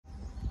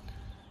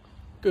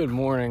Good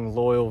morning,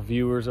 loyal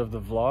viewers of the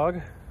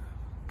vlog.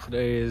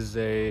 Today is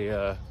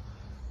a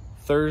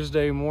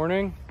Thursday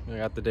morning. I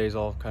got the days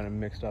all kind of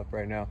mixed up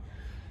right now.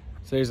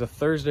 Today's a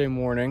Thursday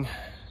morning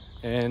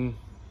and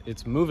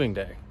it's moving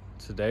day.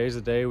 Today is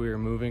the day we are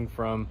moving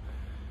from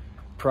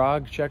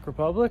Prague, Czech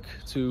Republic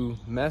to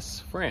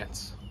Metz,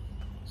 France.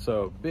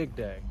 So big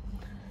day.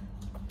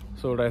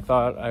 So what I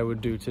thought I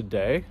would do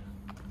today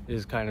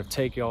is kind of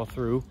take y'all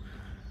through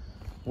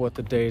what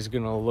the day is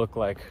gonna look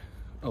like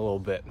a little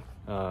bit.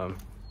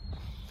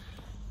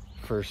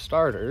 For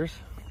starters,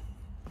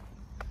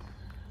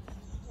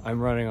 I'm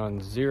running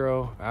on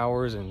 0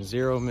 hours and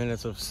 0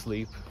 minutes of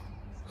sleep.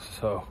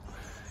 So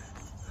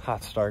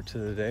hot start to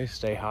the day.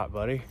 Stay hot,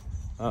 buddy.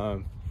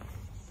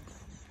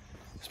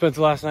 Spent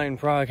the last night in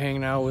Prague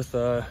hanging out with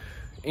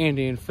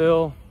Andy and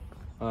Phil.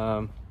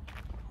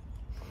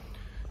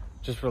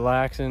 Just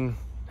relaxing,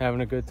 having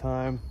a good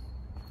time.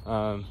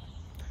 You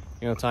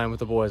know, time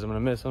with the boys. I'm gonna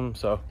miss them,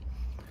 so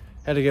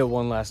had to get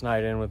one last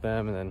night in with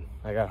them, and then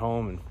I got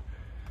home and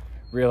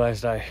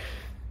realized I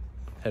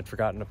had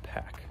forgotten to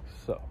pack.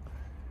 So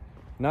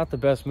not the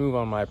best move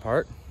on my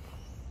part.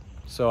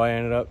 So I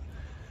ended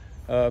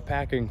up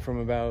packing from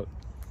about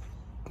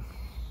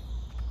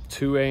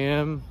 2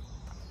 a.m.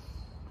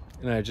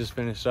 and I just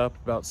finished up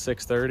about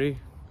 6:30.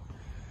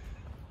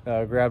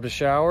 Grabbed a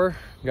shower,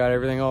 got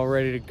everything all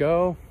ready to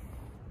go.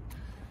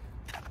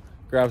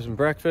 Grabbed some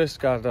breakfast,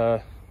 got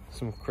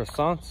some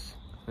croissants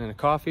and a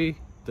coffee,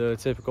 the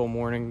typical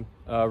morning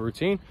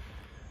routine.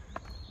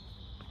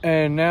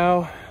 And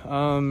now,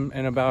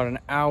 in about an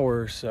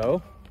hour or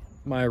so,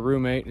 my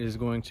roommate is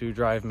going to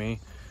drive me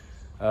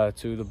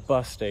to the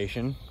bus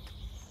station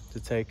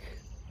to take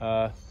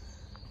the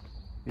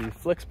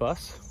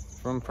Flixbus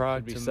from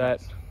Prague to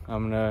Metz.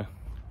 I'm gonna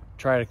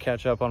try to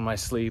catch up on my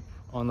sleep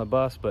on the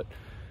bus, but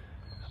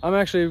I'm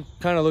actually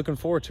kind of looking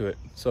forward to it.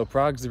 So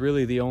Prague's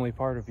really the only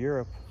part of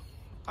Europe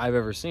I've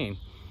ever seen.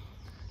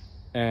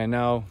 And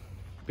now,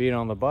 being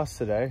on the bus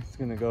today, it's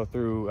gonna go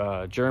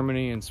through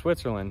Germany and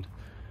Switzerland.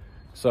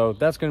 So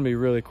that's gonna be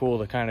really cool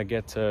to kind of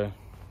get to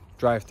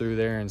drive through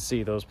there and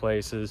see those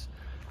places,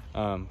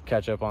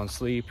 catch up on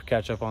sleep,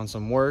 catch up on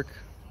some work.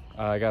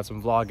 I got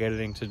some vlog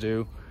editing to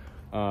do,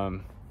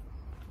 and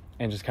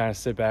just kind of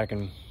sit back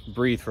and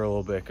breathe for a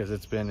little bit, because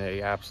it's been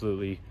a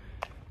absolutely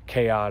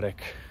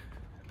chaotic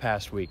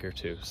past week or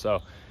two.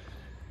 So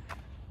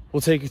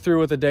we'll take you through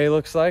what the day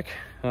looks like.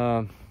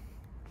 No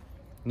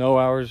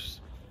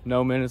hours,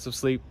 no minutes of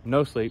sleep,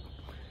 no sleep.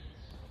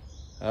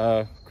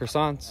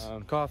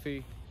 Croissants,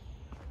 coffee,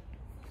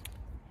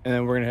 and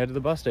then we're gonna head to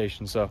the bus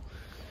station. So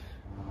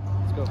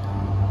let's go.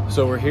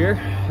 So we're here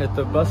at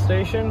the bus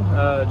station.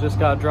 Just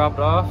got dropped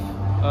off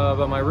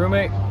by my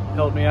roommate,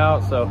 helped me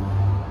out. So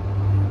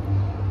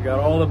we got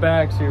all the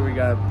bags here. We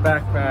got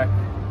backpack,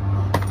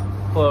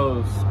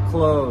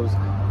 clothes,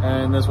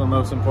 and this one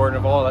most important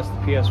of all, that's the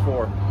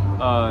PS4.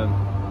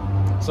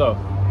 So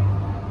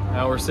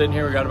now we're sitting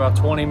here. We got about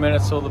 20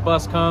 minutes till the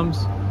bus comes,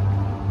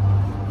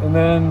 and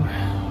then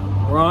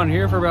we're on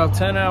here for about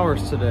 10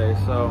 hours today.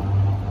 So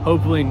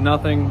hopefully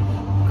nothing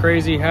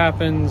crazy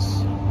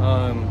happens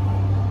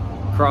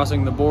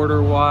crossing the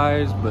border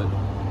wise, but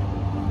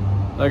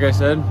like I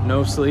said,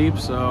 no sleep.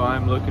 So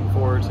I'm looking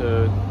forward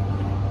to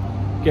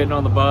getting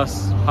on the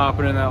bus,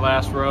 hopping in that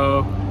last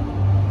row,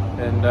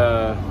 and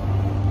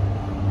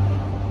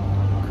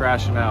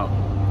crashing out.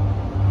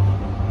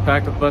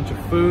 Packed a bunch of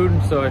food,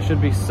 so I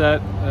should be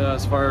set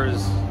as far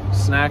as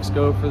snacks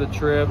go for the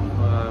trip.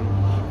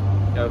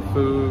 Got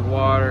food,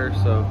 water,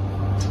 so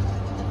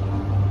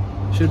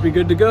should be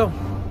good to go.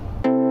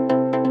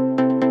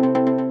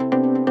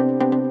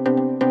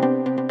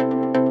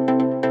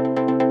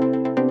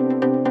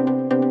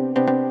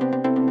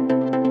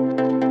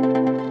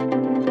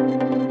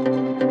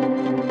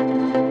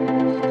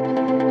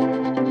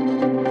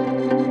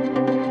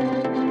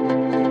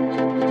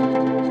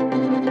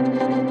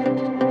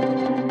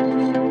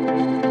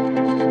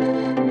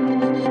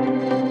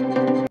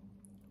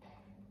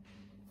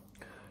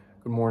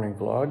 Good morning,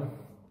 vlog.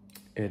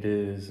 It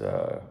is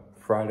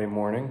Friday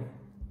morning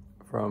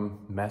from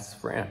Metz,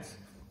 France.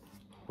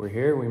 We're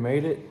here, we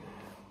made it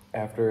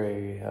after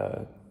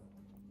a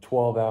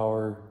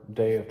 12-hour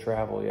day of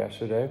travel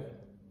yesterday.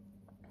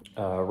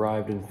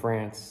 Arrived in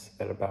France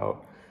at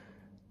about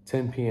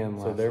 10 p.m.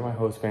 So they're my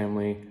host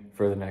family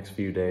for the next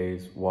few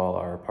days while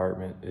our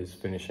apartment is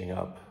finishing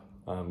up,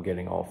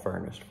 getting all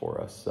furnished for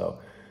us. So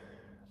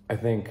I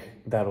think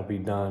that'll be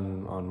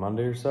done on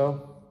Monday or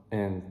so.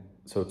 And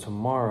so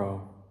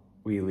tomorrow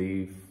we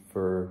leave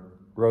for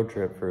road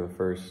trip for the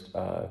first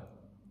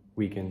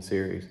weekend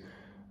series.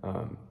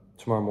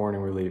 Tomorrow morning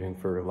we're leaving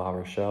for La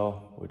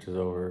Rochelle, which is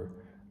over,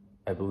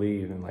 I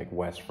believe, in like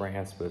West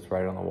France, but it's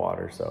right on the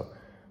water. So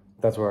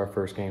that's where our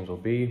first games will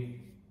be.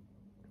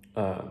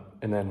 And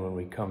then when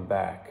we come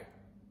back,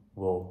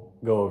 we'll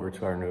go over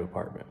to our new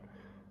apartment.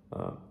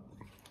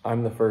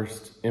 I'm the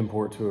first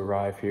import to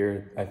arrive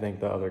here. I think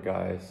the other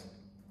guys,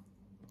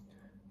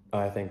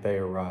 I think they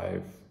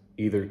arrive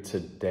either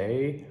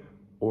today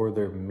or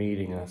they're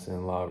meeting us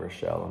in La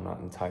Rochelle. I'm not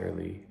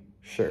entirely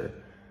sure.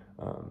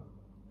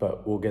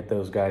 But we'll get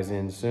those guys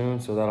in soon,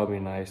 so that'll be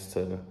nice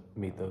to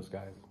meet those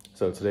guys.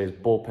 So today's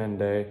bullpen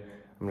day.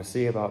 I'm gonna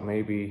see about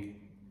maybe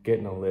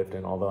getting a lift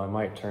in, although I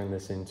might turn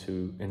this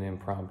into an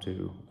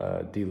impromptu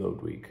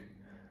deload week.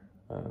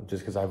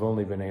 Just because I've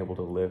only been able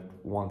to lift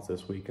once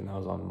this week, and that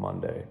was on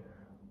Monday.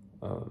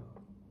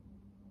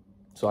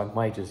 So I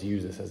might just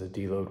use this as a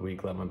deload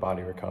week, let my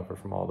body recover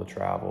from all the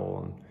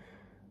travel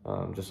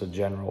and just a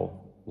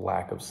general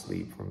lack of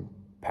sleep from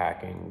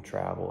packing,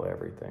 travel,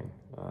 everything.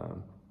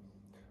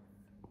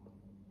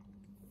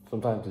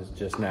 Sometimes it's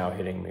just now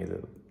hitting me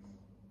that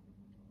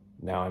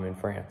now I'm in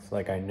France.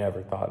 Like, I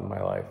never thought in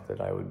my life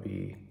that I would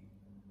be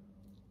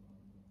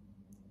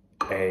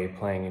A,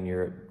 playing in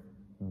Europe.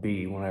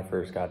 B, when I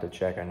first got to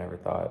Czech, I never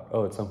thought,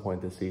 oh, at some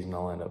point this season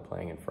I'll end up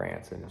playing in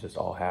France, and it just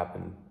all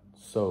happened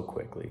so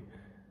quickly.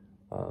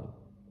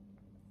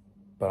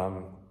 But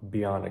I'm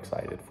beyond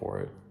excited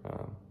for it.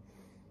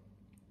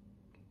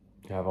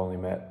 I've only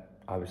met,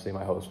 obviously,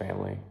 my host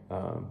family,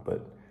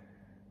 but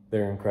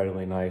they're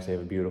incredibly nice. They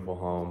have a beautiful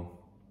home.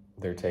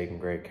 They're taking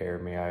great care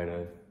of me. I had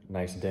a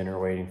nice dinner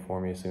waiting for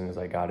me as soon as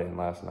I got in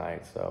last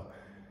night, so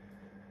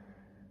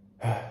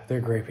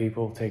they're great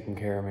people, taking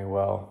care of me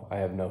well. I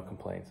have no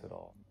complaints at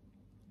all.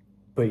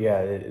 But yeah,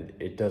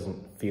 it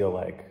doesn't feel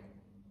like,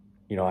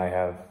 you know, I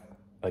have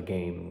a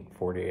game in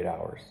 48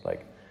 hours.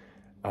 Like,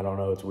 I don't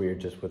know, it's weird,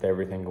 just with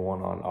everything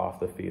going on off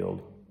the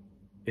field,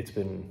 it's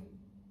been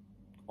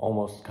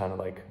almost kind of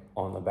like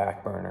on the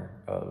back burner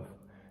of,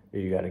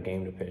 you got a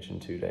game to pitch in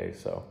 2 days.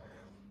 So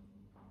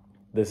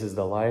this is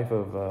the life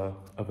of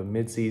a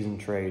mid-season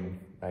trade,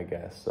 I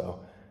guess. So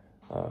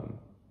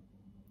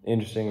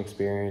interesting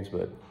experience,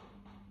 but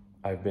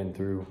I've been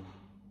through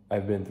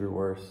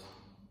worse.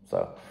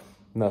 So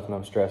nothing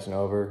I'm stressing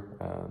over.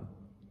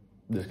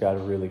 Just got to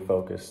really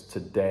focus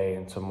today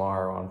and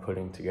tomorrow on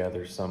putting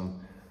together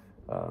some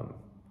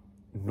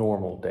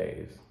normal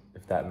days,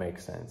 if that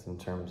makes sense, in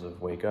terms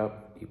of wake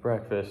up, eat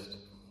breakfast,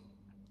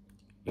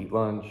 eat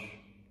lunch,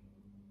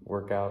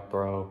 work out,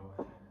 throw,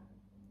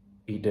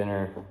 eat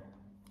dinner,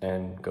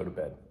 and go to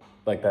bed.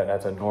 Like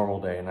that's a normal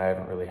day, and I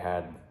haven't really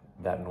had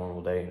that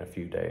normal day in a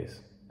few days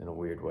in a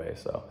weird way.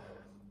 So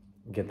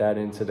get that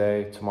in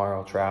today. Tomorrow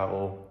I'll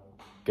travel,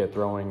 get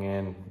throwing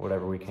in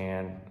whatever we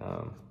can.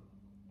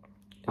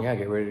 And yeah,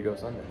 get ready to go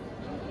Sunday.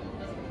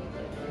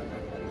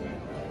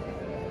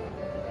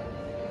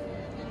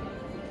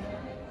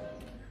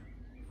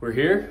 We're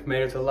here,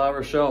 made it to La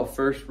Rochelle,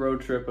 first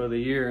road trip of the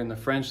year in the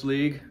French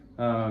League.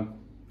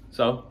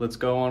 So let's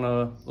go on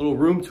a little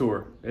room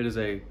tour. It is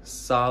a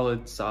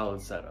solid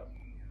setup.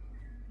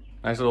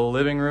 Nice little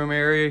living room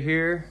area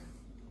here.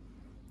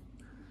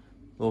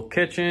 Little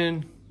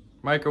kitchen,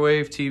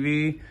 microwave,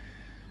 TV.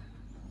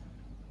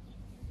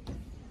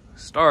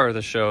 Star of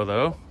the show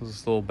though, is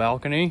this little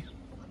balcony.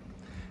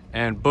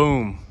 And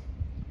boom.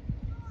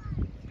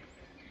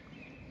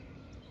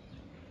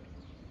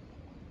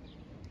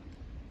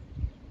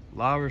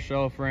 La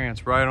Rochelle,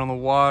 France, right on the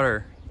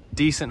water.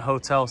 Decent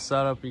hotel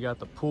setup. You got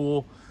the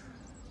pool,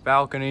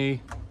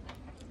 balcony,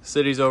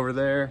 city's over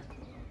there.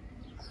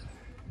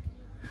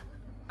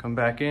 Come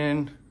back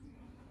in.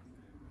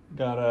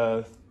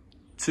 Got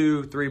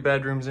 2-3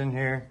 bedrooms in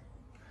here.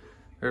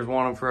 There's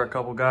one of them for a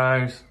couple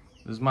guys.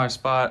 This is my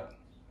spot.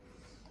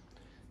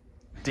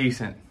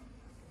 Decent.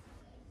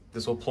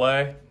 This will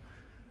play.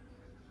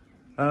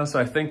 So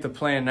I think the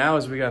plan now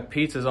is we got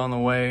pizzas on the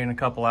way in a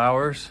couple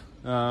hours.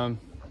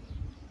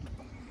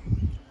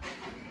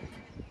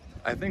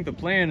 I think the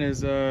plan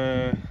is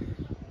there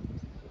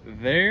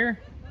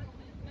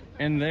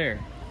and there.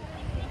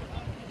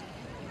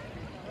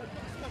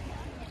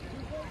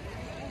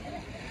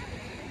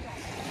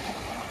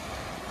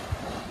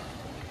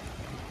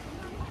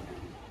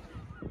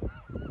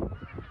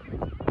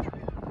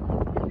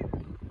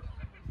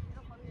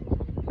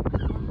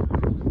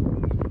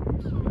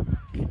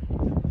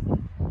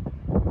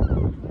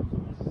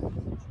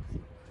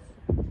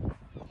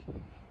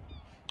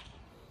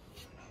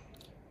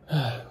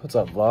 What's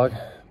up, vlog?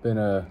 Been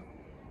a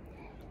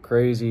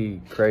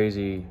crazy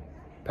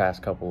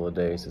past couple of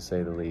days, to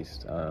say the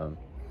least.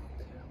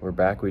 We're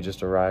back. We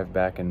just arrived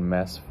back in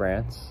Metz,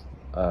 France,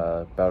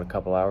 about a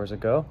couple hours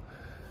ago.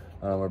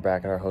 We're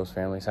back at our host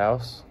family's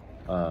house.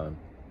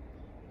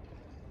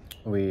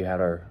 We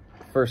had our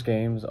first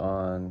games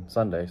on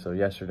Sunday, so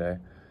yesterday,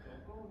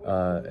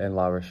 in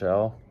La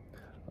Rochelle.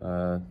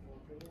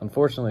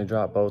 Unfortunately,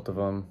 dropped both of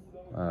them.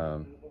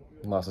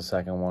 Lost the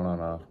second one on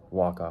a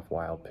walk-off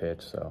wild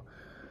pitch, so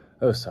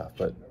it was tough.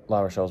 But La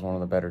Rochelle's one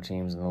of the better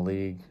teams in the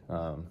league,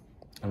 and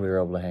we were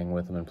able to hang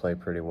with them and play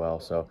pretty well.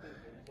 So,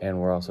 and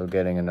we're also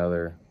getting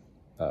another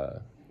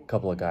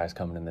couple of guys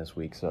coming in this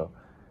week, so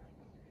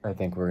I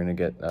think we're going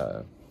to get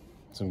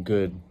some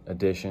good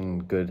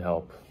addition, good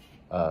help.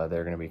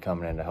 They're going to be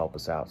coming in to help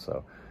us out,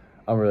 so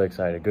I'm really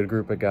excited. Good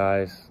group of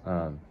guys,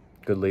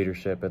 good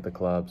leadership at the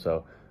club,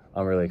 so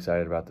I'm really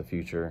excited about the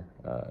future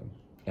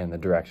and the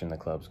direction the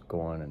club's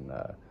going, and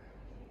I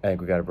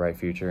think we got a bright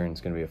future, and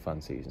it's going to be a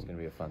fun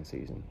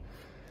season.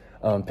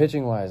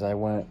 Pitching wise, I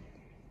went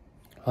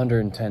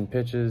 110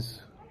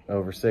 pitches,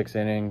 over 6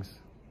 innings,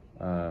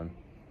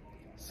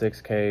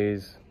 6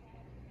 Ks,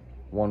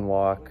 1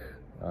 walk,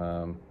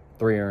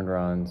 3 earned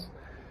runs.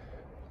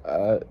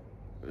 It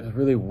was a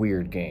really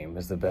weird game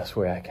is the best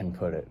way I can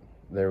put it.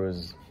 There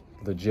was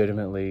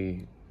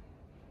legitimately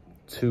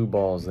 2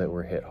 balls that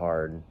were hit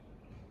hard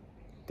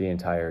the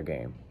entire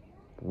game.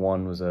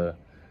 One was a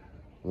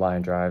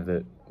line drive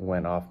that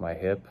went off my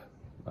hip,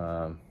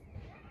 and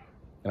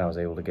I was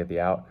able to get the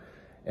out.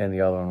 And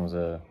the other one was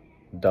a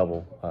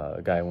double.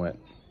 A guy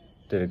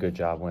did a good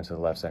job, went to the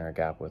left center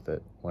gap with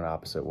it, went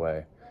opposite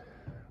way.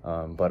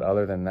 But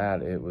other than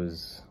that, it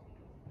was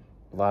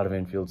a lot of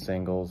infield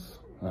singles,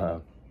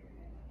 a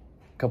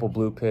couple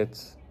blue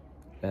pits,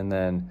 and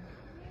then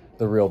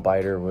the real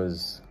biter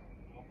was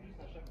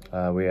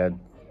we had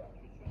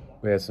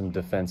some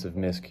defensive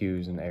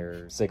miscues and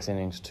errors. 6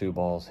 innings, 2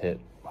 balls hit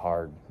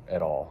hard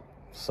at all.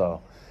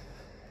 So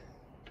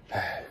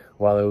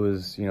while it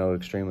was,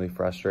 extremely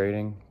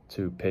frustrating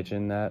to pitch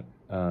in that,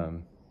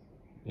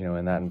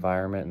 in that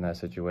environment, in that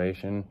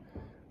situation,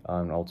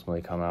 and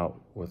ultimately come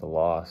out with a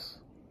loss,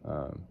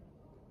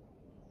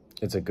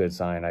 it's a good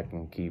sign. I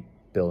can keep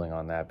building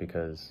on that,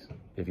 because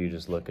if you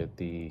just look at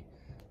the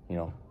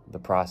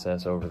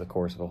process over the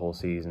course of a whole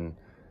season,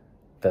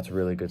 that's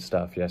really good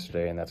stuff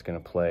yesterday, and that's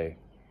going to play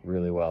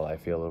really well, I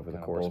feel, over the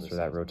course of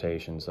that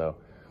rotation. So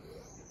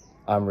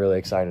I'm really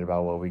excited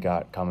about what we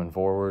got coming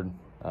forward.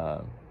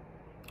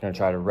 Going to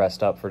try to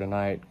rest up for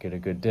tonight, get a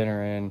good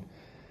dinner in,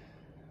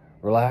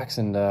 relax,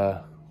 and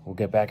we'll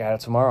get back at it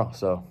tomorrow.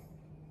 So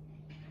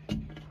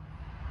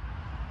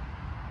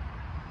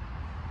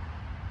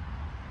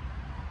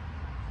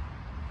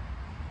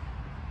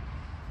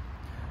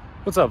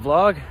what's up,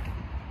 vlog?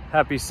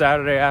 Happy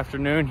Saturday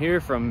afternoon here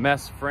from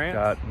Metz, France.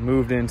 Got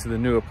moved into the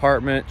new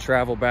apartment,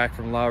 traveled back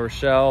from La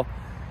Rochelle,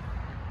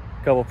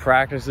 a couple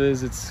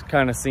practices. It's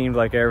kind of seemed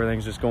like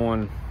everything's just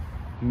going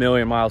a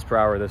million miles per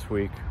hour this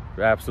week.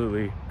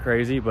 Absolutely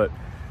crazy, but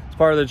it's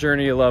part of the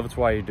journey you love. It's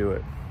why you do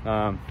it.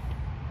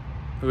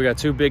 We got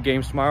 2 big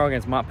games tomorrow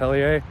against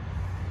Montpellier,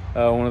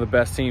 one of the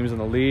best teams in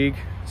the league.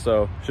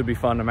 So should be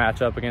fun to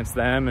match up against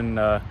them and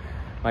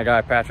my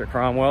guy Patrick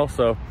Cromwell.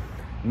 So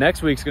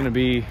next week's going to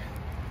be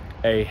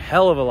a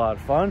hell of a lot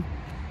of fun.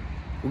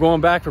 We're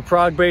going back for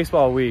Prague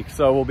baseball week,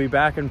 so we'll be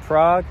back in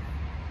Prague.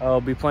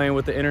 I'll be playing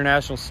with the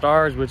International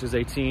Stars, which is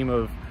a team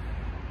of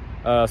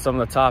some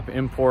of the top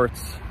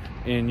imports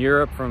in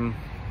Europe from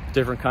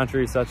different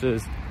countries such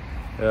as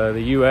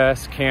the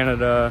US,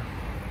 Canada,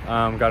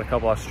 got a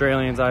couple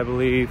Australians, I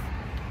believe.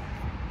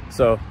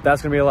 So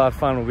that's gonna be a lot of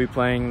fun. We'll be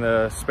playing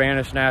the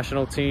Spanish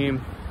national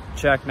team,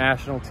 Czech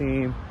national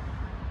team,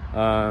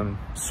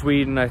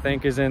 Sweden I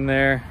think is in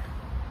there,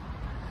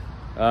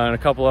 and a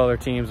couple other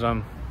teams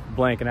I'm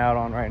blanking out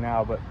on right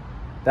now, but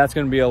that's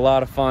going to be a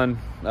lot of fun.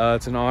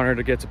 It's an honor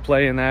to get to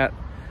play in that,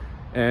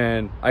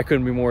 and I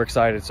couldn't be more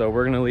excited. So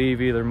we're going to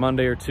leave either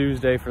Monday or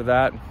Tuesday for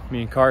that.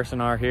 Me and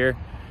Carson are here,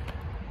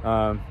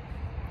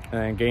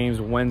 and games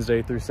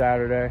Wednesday through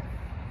Saturday.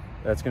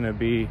 That's going to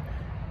be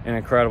an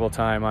incredible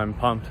time. I'm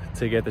pumped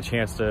to get the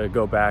chance to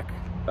go back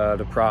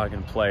to Prague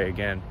and play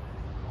again.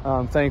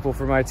 I'm thankful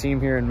for my team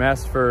here in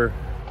Metz for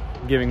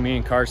giving me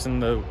and Carson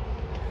the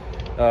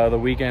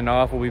weekend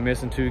off. We'll be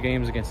missing 2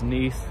 games against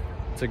Nice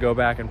to go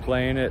back and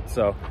play in it.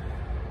 So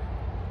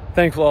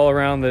thankful all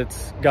around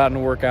that's gotten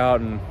to work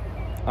out, and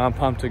I'm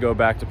pumped to go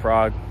back to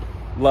Prague.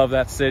 Love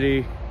that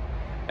city,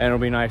 and it'll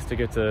be nice to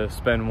get to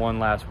spend one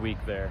last week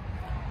there.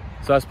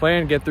 So I was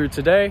planning to get through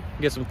today,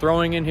 get some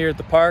throwing in here at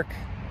the park,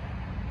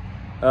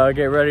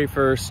 get ready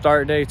for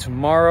start day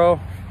tomorrow,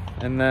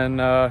 and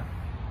then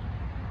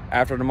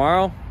after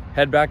tomorrow,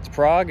 head back to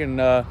Prague, and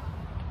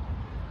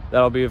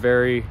that'll be a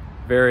very,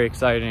 very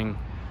exciting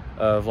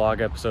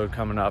vlog episode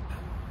coming up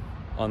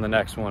on the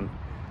next one.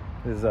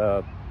 Is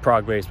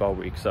Prague baseball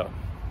week, so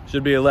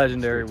should be a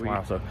legendary week.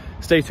 So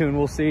stay tuned,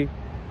 we'll see.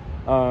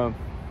 But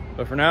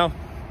for now,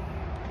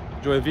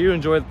 enjoy the view,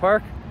 enjoy the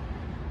park.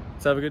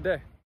 Let's have a good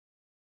day.